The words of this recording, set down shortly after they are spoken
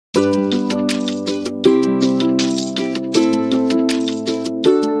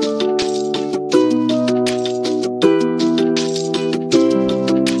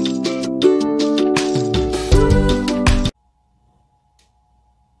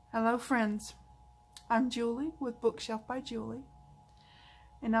Hello friends, I'm Julie with Bookshelf by Julie,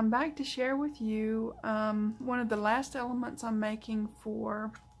 and I'm back to share with you one of the last elements I'm making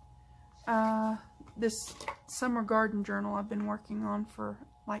for this summer garden journal I've been working on for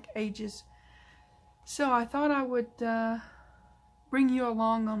like ages. So I thought I would bring you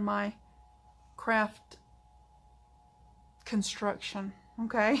along on my craft construction,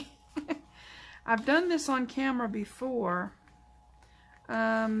 okay? I've done this on camera before.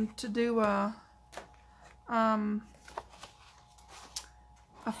 To do a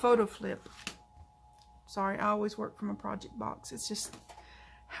photo flip. Sorry, I always work from a project box. It's just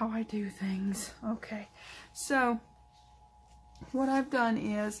how I do things. Okay, so what I've done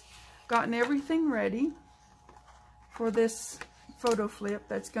is gotten everything ready for this photo flip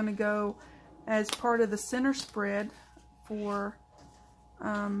that's going to go as part of the center spread for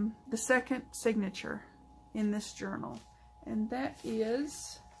the second signature in this journal. And that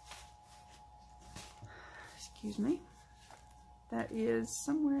is, excuse me, that is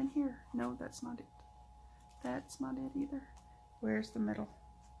somewhere in here. No, that's not it. That's not it either. Where's the middle?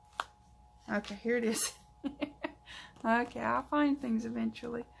 Okay, here it is. Okay, I'll find things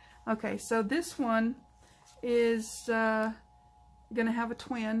eventually. Okay, so this one is going to have a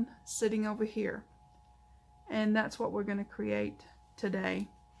twin sitting over here. And that's what we're going to create today.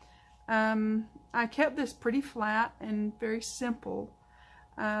 I kept this pretty flat and very simple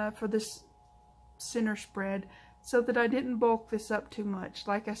for this center spread so that I didn't bulk this up too much.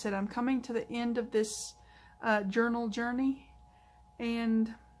 Like I said, I'm coming to the end of this journal journey,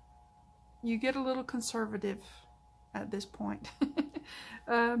 and you get a little conservative at this point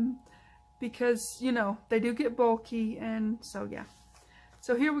because, you know, they do get bulky, and so yeah.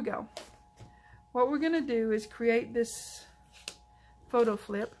 So here we go. What we're going to do is create this photo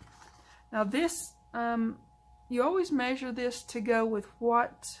flip. Now this, you always measure this to go with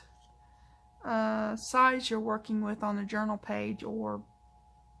what size you're working with on the journal page or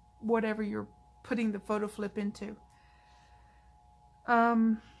whatever you're putting the photo flip into.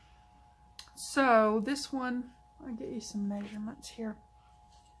 So this one, I'll get you some measurements here.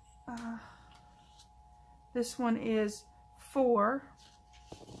 This one is 4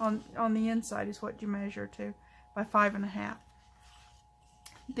 on the inside is what you measure to by 5.5.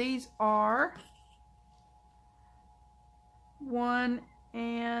 These are 1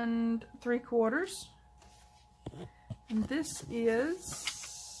 3/4, and this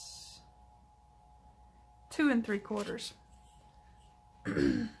is 2 3/4.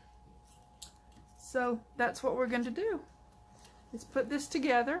 So that's what we're going to do, is put this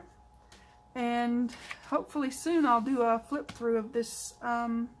together, and hopefully soon I'll do a flip through of this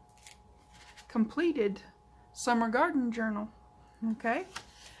completed summer garden journal. Okay.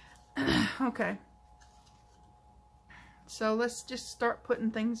 Okay, so let's just start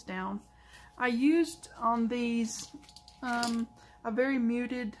putting things down. I used on these a very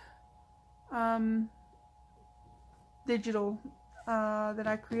muted digital that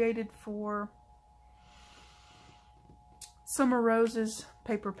I created for Summer Roses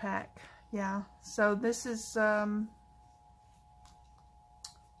paper pack. Yeah, so this is yeah,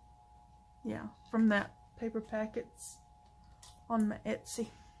 from that paper pack. It's on my Etsy.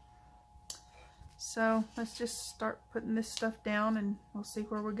 So let's just start putting this stuff down, and we'll see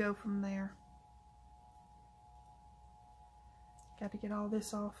where we go from there. Got to get all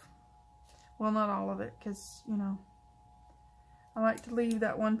this off. Well, not all of it, because, you know, I like to leave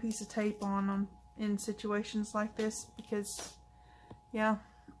that one piece of tape on in situations like this, because, yeah,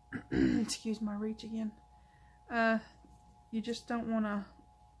 excuse my reach again. You just don't want to,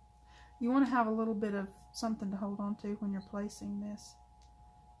 you want to have a little bit of something to hold on to when you're placing this.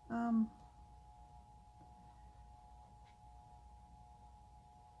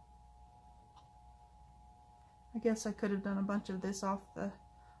 I guess I could have done a bunch of this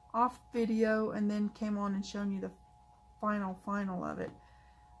off video and then came on and shown you the final of it,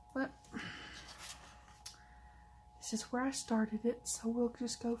 but this is where I started it, so we'll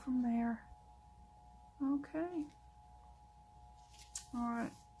just go from there. Okay, all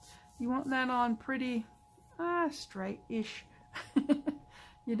right, you want that on pretty straight-ish.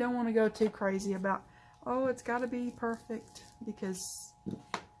 You don't want to go too crazy about, oh, it's got to be perfect, because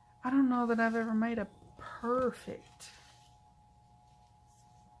I don't know that I've ever made a perfect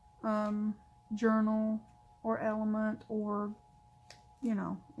journal or element or, you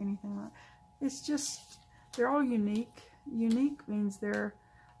know, anything like that. It's just, they're all unique. Unique means they're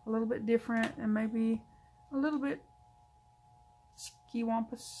a little bit different and maybe a little bit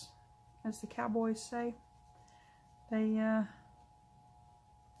skiwampus, as the cowboys say. They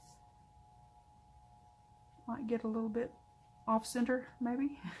might get a little bit off center,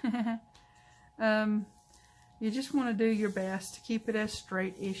 maybe. You just want to do your best to keep it as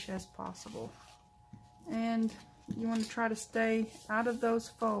straight-ish as possible. And you want to try to stay out of those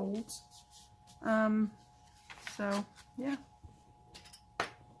folds. So, yeah.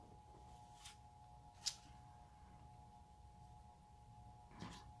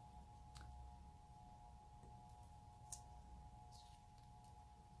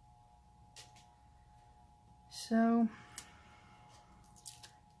 So,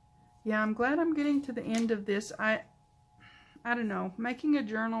 yeah, I'm glad I'm getting to the end of this. I don't know. Making a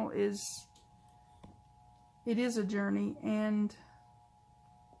journal is a journey, and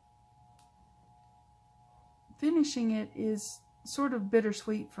finishing it is sort of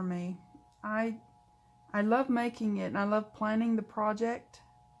bittersweet for me. I love making it, and I love planning the project,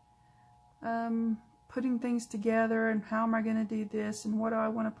 putting things together, and how am I going to do this, and what do I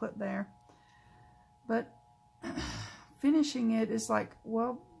want to put there. But finishing it is like,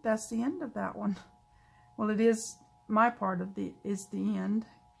 well, that's the end of that one. Well, it is my part of the end,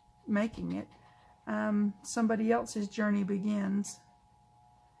 making it. Somebody else's journey begins.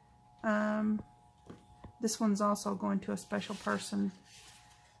 This one's also going to a special person.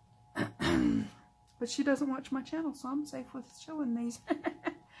 But she doesn't watch my channel, so I'm safe with showing these.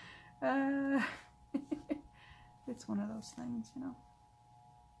 It's one of those things, you know.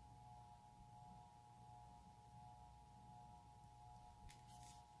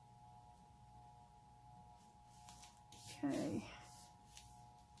 Okay.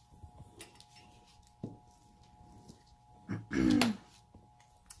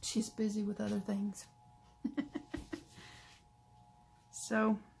 She's busy with other things.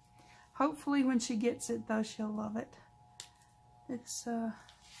 So, hopefully when she gets it, though, she'll love it. It's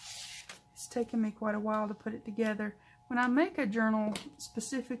taken me quite a while to put it together. When I make a journal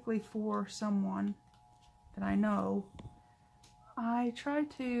specifically for someone that I know, I try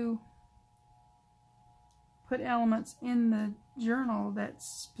to put elements in the journal that's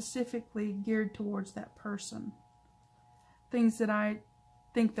specifically geared towards that person. Things that I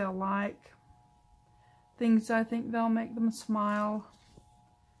think they'll like. Things I think they'll make them smile.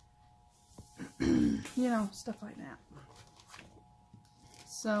 You know, stuff like that.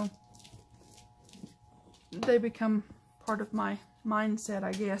 So, they become part of my mindset,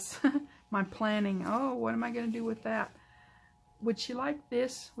 I guess. My planning. Oh, what am I going to do with that? Would she like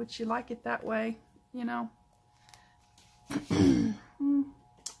this? Would she like it that way? You know?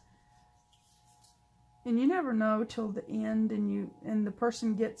 And you never know till the end, and the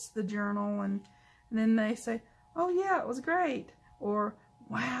person gets the journal, and then they say, oh yeah, it was great, or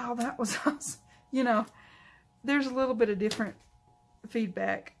wow, that was awesome. You know, there's a little bit of different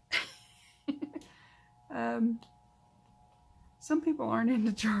feedback. Some people aren't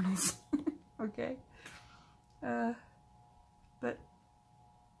into journals. Okay, but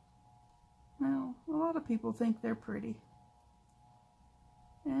well, a lot of people think they're pretty.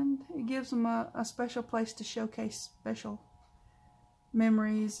 And it gives them a special place to showcase special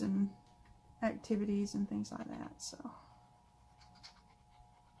memories and activities and things like that. So,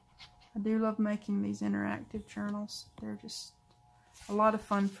 I do love making these interactive journals. They're just a lot of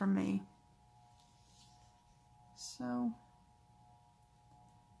fun for me. So,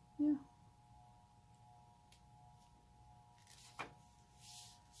 yeah.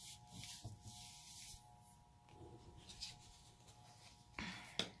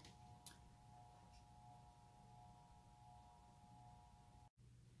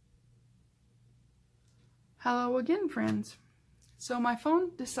 Hello again, friends. So my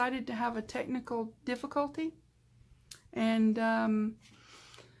phone decided to have a technical difficulty, and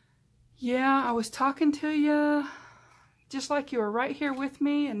yeah, I was talking to you just like you were right here with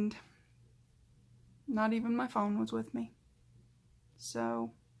me, and not even my phone was with me.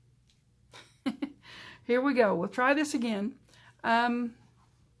 So here we go. We'll try this again, and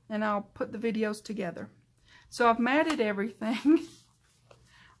I'll put the videos together. So I've matted everything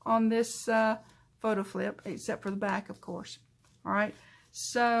on this photo flip, except for the back, of course. All right.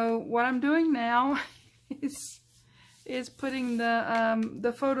 So what I'm doing now is putting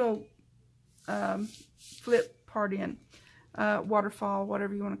the photo flip part in, waterfall,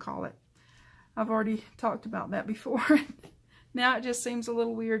 whatever you want to call it. I've already talked about that before. Now it just seems a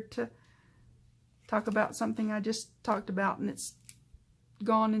little weird to talk about something I just talked about, and it's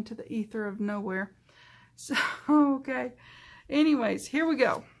gone into the ether of nowhere. So okay. Anyways, here we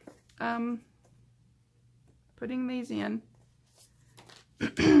go. Putting these in.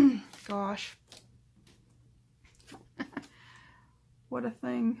 Gosh. What a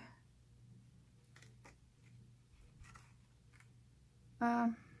thing.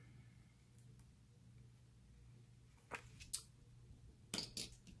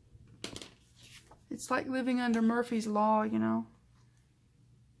 It's like living under Murphy's Law, you know.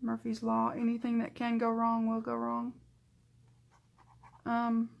 Murphy's Law. Anything that can go wrong will go wrong.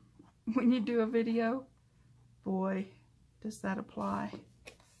 When you do a video, boy, does that apply.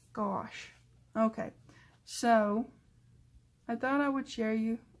 Gosh. Okay. So, I thought I would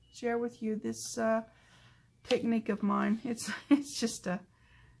share with you this technique of mine. It's just a,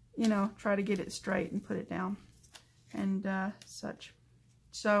 you know, try to get it straight and put it down and such.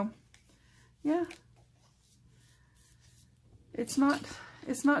 So, yeah. It's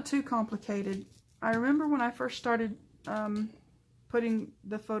not too complicated. I remember when I first started putting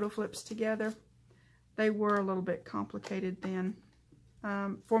the photo flips together, they were a little bit complicated then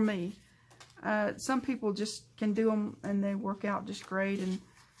for me. Some people just can do them and they work out just great, and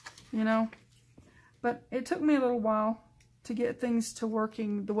you know, but it took me a little while to get things to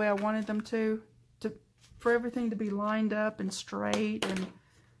working the way I wanted them to for everything to be lined up and straight, and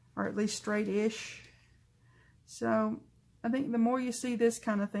or at least straight-ish. So I think the more you see this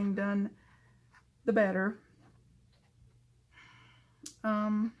kind of thing done, the better.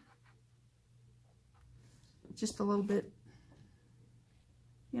 Just a little bit,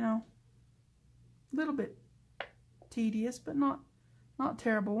 you know, a little bit tedious, but not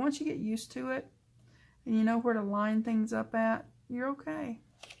terrible. Once you get used to it and you know where to line things up at, you're okay.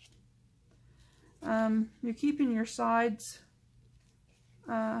 You're keeping your sides,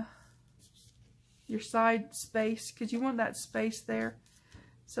 your side space, because you want that space there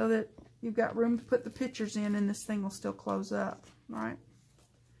so that you've got room to put the pictures in and this thing will still close up, right?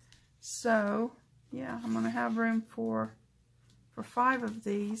 So, yeah, I'm going to have room for 5 of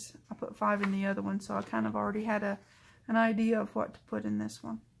these. I put 5 in the other one, so I kind of already had an idea of what to put in this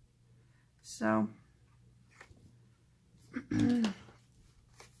one. So,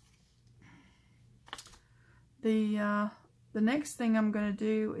 the next thing I'm going to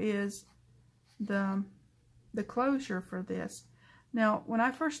do is the closure for this. Now, when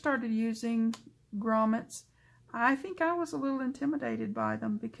I first started using grommets, I think I was a little intimidated by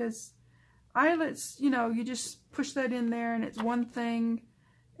them, because eyelets, you know, you just push that in there and it's one thing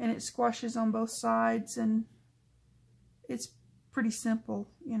and it squashes on both sides and it's pretty simple,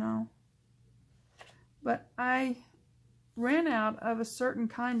 you know. But I ran out of a certain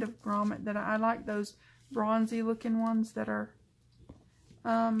kind of grommet that I like, those bronzy looking ones that are,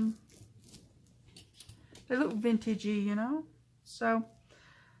 they look vintagey, you know. So,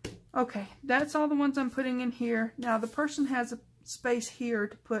 okay, that's all the ones I'm putting in here. Now, the person has a space here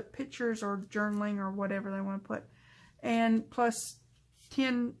to put pictures or journaling or whatever they want to put, and plus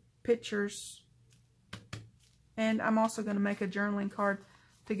 10 pictures. And I'm also going to make a journaling card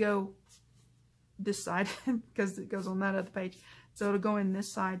to go this side because it goes on that other page. So it'll go in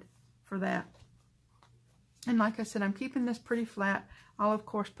this side for that. And like I said, I'm keeping this pretty flat. I'll of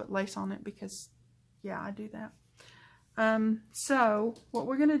course put lace on it because, yeah, I do that. So what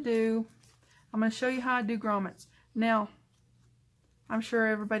we're going to do, I'm going to show you how I do grommets. Now, I'm sure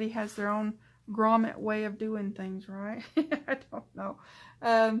everybody has their own grommet way of doing things, right? I don't know.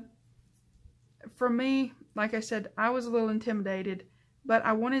 For me, like I said, I was a little intimidated, but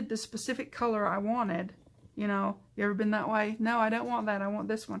I wanted the specific color I wanted. You know, you ever been that way? No, I don't want that. I want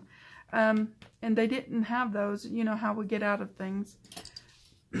this one. And they didn't have those. You know how we get out of things.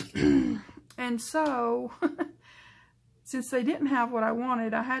 And so, since they didn't have what I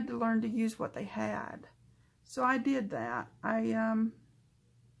wanted, I had to learn to use what they had. So I did that. I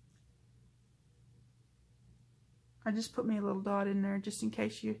just put me a little dot in there just in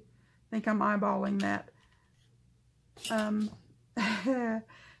case you think I'm eyeballing that.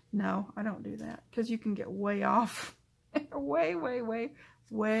 No, I don't do that, because you can get way off.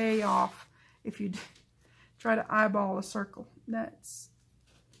 way off if you try to eyeball a circle. That's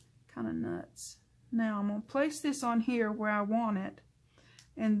kind of nuts. Now I'm going to place this on here where I want it,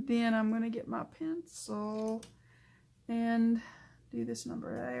 and then I'm going to get my pencil and do this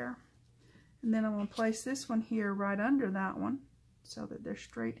number there. And then I'm going to place this one here right under that one so that they're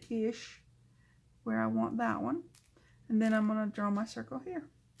straight-ish where I want that one. And then I'm going to draw my circle here.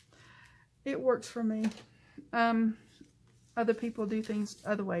 It works for me. Other people do things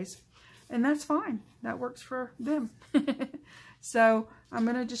other ways, and that's fine. That works for them. So I'm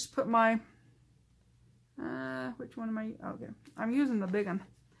going to just put my, which one am I, okay, I'm using the big one.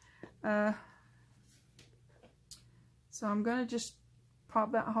 So I'm going to just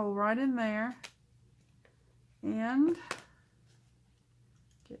pop that hole right in there and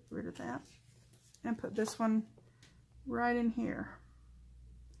get rid of that and put this one right in here.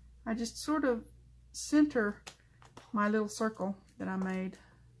 I just sort of center my little circle that I made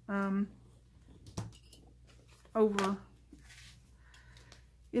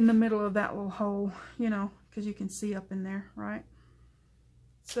in the middle of that little hole, you know, because you can see up in there, right?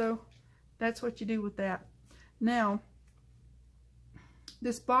 So that's what you do with that. Now,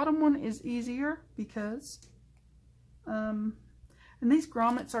 this bottom one is easier because, and these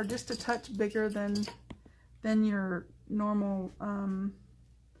grommets are just a touch bigger than your normal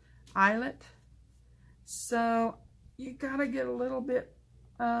eyelet. So you gotta get a little bit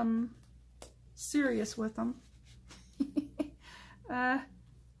serious with them. A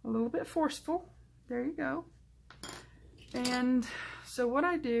little bit forceful. There you go. And so what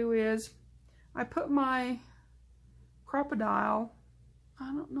I do is I put my crocodile,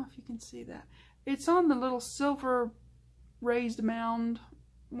 I don't know if you can see that. It's on the little silver raised mound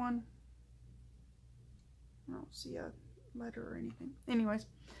one. I don't see a letter or anything. Anyways,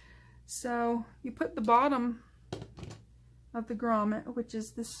 so you put the bottom of the grommet, which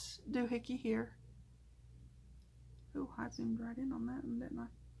is this doohickey here. Oh, I zoomed right in on that one, didn't I?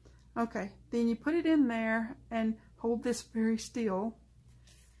 Okay, then you put it in there and hold this very still,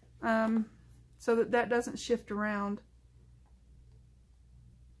 so that that doesn't shift around.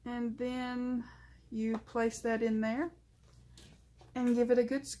 And then you place that in there and give it a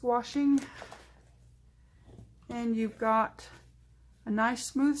good squashing. And you've got a nice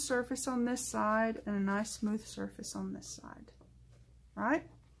smooth surface on this side and a nice smooth surface on this side. Right?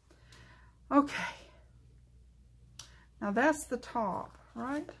 Okay. Now that's the top,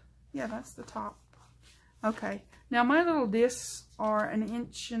 right? Yeah, that's the top. Okay. Now my little discs are 1.5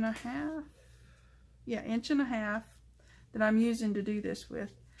 inches. Yeah, 1.5 inches that I'm using to do this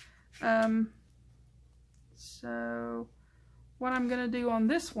with. So what I'm going to do on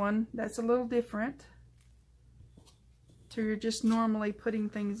this one, that's a little different to you're just normally putting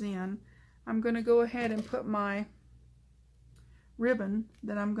things in. I'm going to go ahead and put my ribbon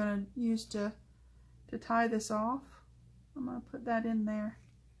that I'm going to use to tie this off. I'm going to put that in there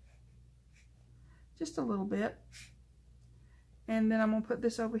just a little bit, and then I'm going to put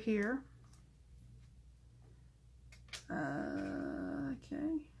this over here.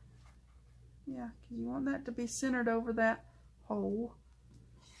 Okay, yeah, because you want that to be centered over that hole.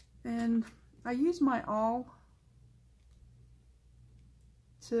 And I use my awl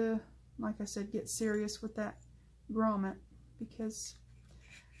to, like I said, get serious with that grommet, because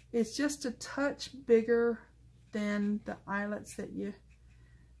it's just a touch bigger than the eyelets that you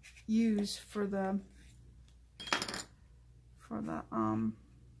use for the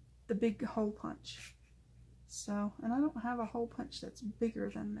big hole punch. So, and I don't have a hole punch that's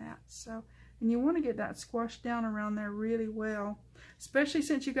bigger than that. So, and you want to get that squashed down around there really well, especially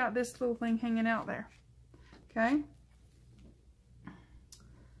since you got this little thing hanging out there. Okay.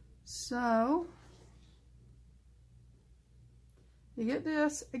 So, you get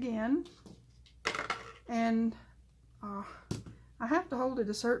this again, and I have to hold it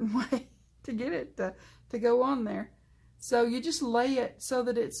a certain way to get it to go on there. So you just lay it so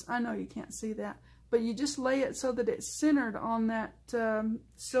that it's, I know you can't see that, but you just lay it so that it's centered on that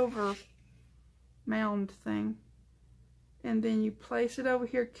silver mound thing. And then you place it over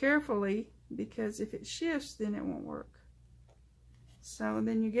here carefully, because if it shifts, then it won't work. So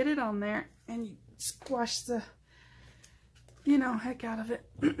then you get it on there and you squash the, you know, heck out of it.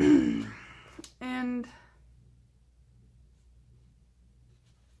 And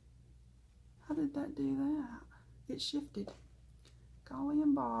how did that do that? It shifted. Golly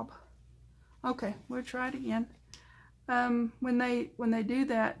and Bob. Okay, we'll try it again. When they do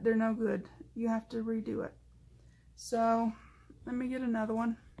that, they're no good. You have to redo it. So let me get another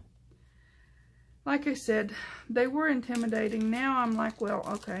one. Like I said, they were intimidating. Now I'm like, well,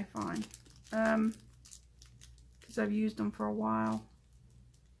 okay, fine. Because I've used them for a while.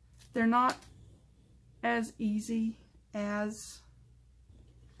 They're not as easy as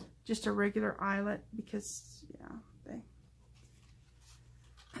just a regular eyelet, because, yeah,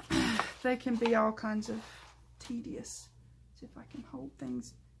 they can be all kinds of tedious. See if I can hold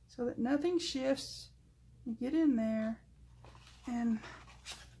things so that nothing shifts. You get in there and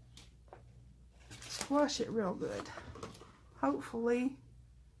squash it real good. Hopefully,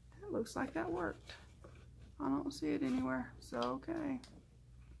 that looks like that worked. I don't see it anywhere, so okay.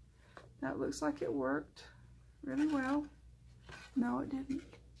 That looks like it worked really well. No, it didn't.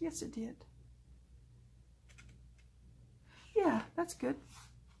 Yes, it did. Yeah, that's good.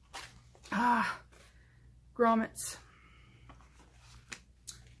 Grommets.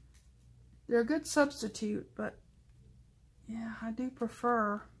 They're a good substitute, but yeah, I do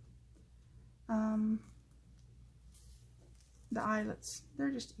prefer the eyelets. They're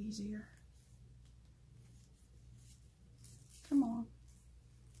just easier. Come on.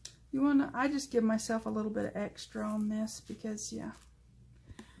 You wanna, I just give myself a little bit of extra on this because, yeah,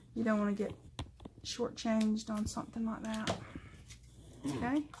 You don't want to get shortchanged on something like that.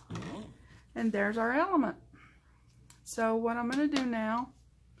 Okay? And there's our element. So what I'm going to do now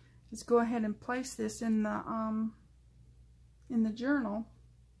is go ahead and place this in the journal.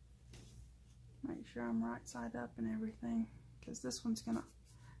 Make sure I'm right side up and everything, because this one's going to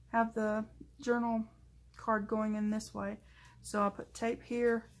have the journal card going in this way. So I'll put tape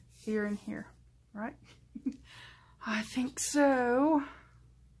here, here, and here, right? I think so.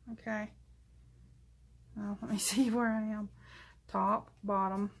 Okay. Well, let me see where I am. Top,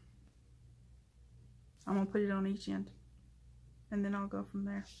 bottom. I'm going to put it on each end, and then I'll go from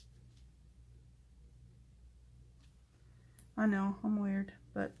there. I know, I'm weird,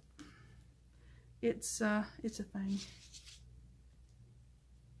 but it's a thing.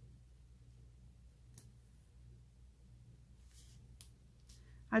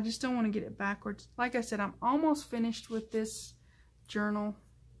 I just don't want to get it backwards. Like I said, I'm almost finished with this journal.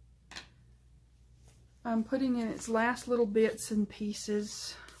 I'm putting in its last little bits and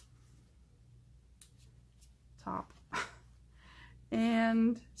pieces. Top.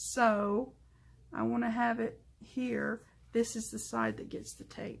 And so I want to have it here. This is the side that gets the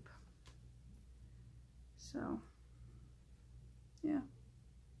tape. So yeah,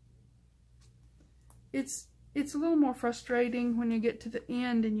 it's a little more frustrating when you get to the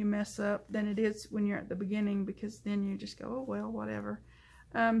end and you mess up than it is when you're at the beginning, because then you just go, oh well, whatever.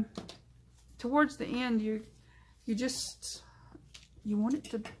 Towards the end, you want it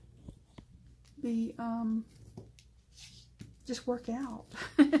to be just work out.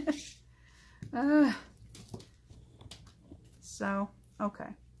 So okay,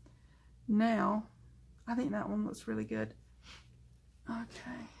 now I think that one looks really good.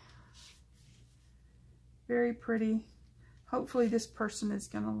 Okay, very pretty. Hopefully this person is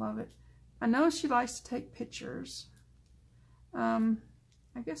gonna love it. I know she likes to take pictures. I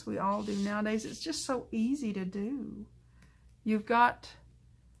guess we all do nowadays. It's just so easy to do. You've got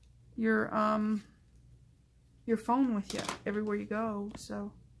your phone with you everywhere you go,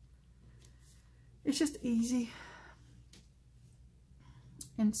 so it's just easy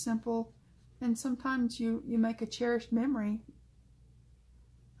and simple. And sometimes you make a cherished memory.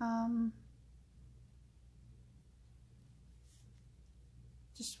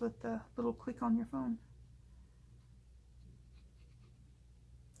 Just with the little click on your phone.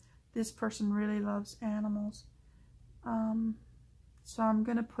 This person really loves animals. So I'm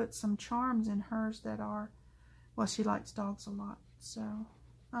going to put some charms in hers that are, well, she likes dogs a lot. So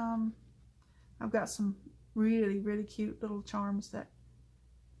I've got some really, really cute little charms that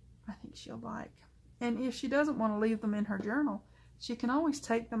I think she'll like. And if she doesn't want to leave them in her journal, she can always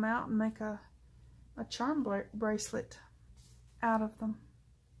take them out and make a charm bracelet out of them.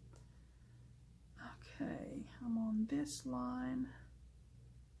 Okay, I'm on this line.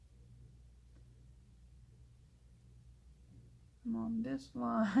 I'm on this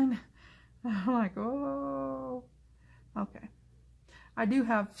line. I'm like, oh. Okay. I do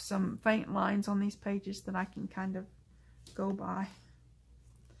have some faint lines on these pages that I can kind of go by.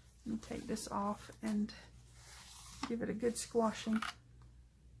 Let me take this off and give it a good squashing.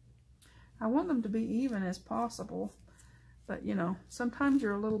 I want them to be even as possible, but you know, sometimes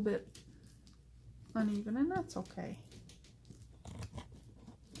you're a little bit uneven, and that's okay.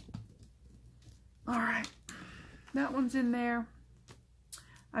 Alright, that one's in there.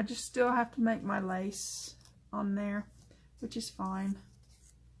 I just still have to make my lace on there, which is fine.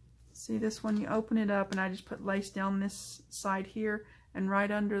 See, this one, you open it up, and I just put lace down this side here, and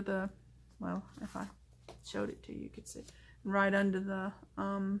right under the, well, if I showed it to you, you could see, right under the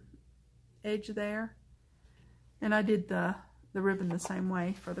edge there. And I did the ribbon the same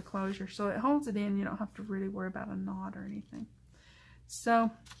way for the closure, so it holds it in. You don't have to really worry about a knot or anything.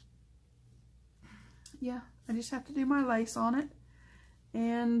 So yeah, I just have to do my lace on it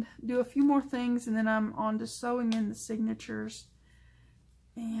and do a few more things, and then I'm on to sewing in the signatures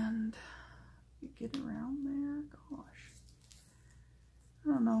and get around there. Gosh, I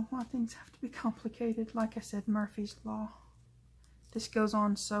don't know why things have to be complicated. Like I said, Murphy's Law. This goes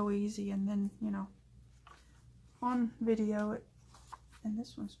on so easy, and then, you know, on video it, and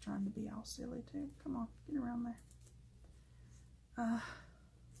this one's trying to be all silly too. Come on, get around there.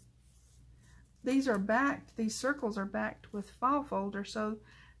 These are backed, these circles are backed with file folder, so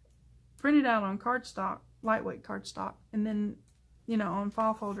printed out on cardstock, lightweight cardstock, and then, you know, on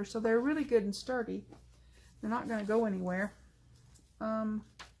file folder, so they're really good and sturdy. They're not going to go anywhere.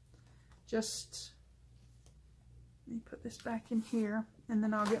 Just let me put this back in here, and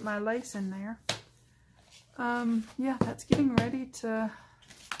then I'll get my lace in there. Yeah, that's getting ready to,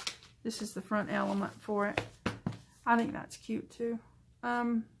 this is the front element for it. I think that's cute too.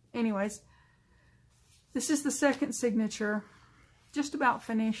 anyways, this is the second signature. Just about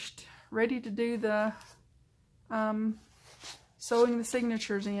finished. Ready to do the sewing the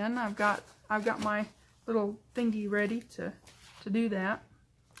signatures in. I've got my little thingy ready to do that.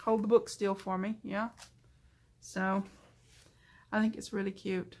 Hold the book still for me, yeah. So I think it's really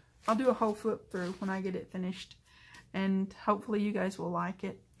cute. I'll do a whole flip through when I get it finished, and hopefully you guys will like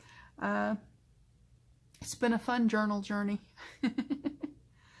it. It's been a fun journal journey.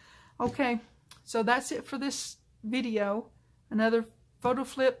 Okay, so that's it for this video. Another photo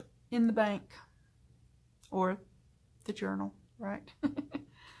flip in the bank, or the journal, right?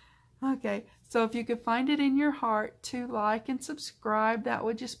 Okay, so if you could find it in your heart to like and subscribe, that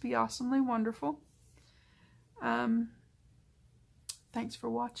would just be awesomely wonderful. Thanks for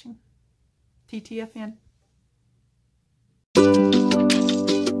watching. TTFN.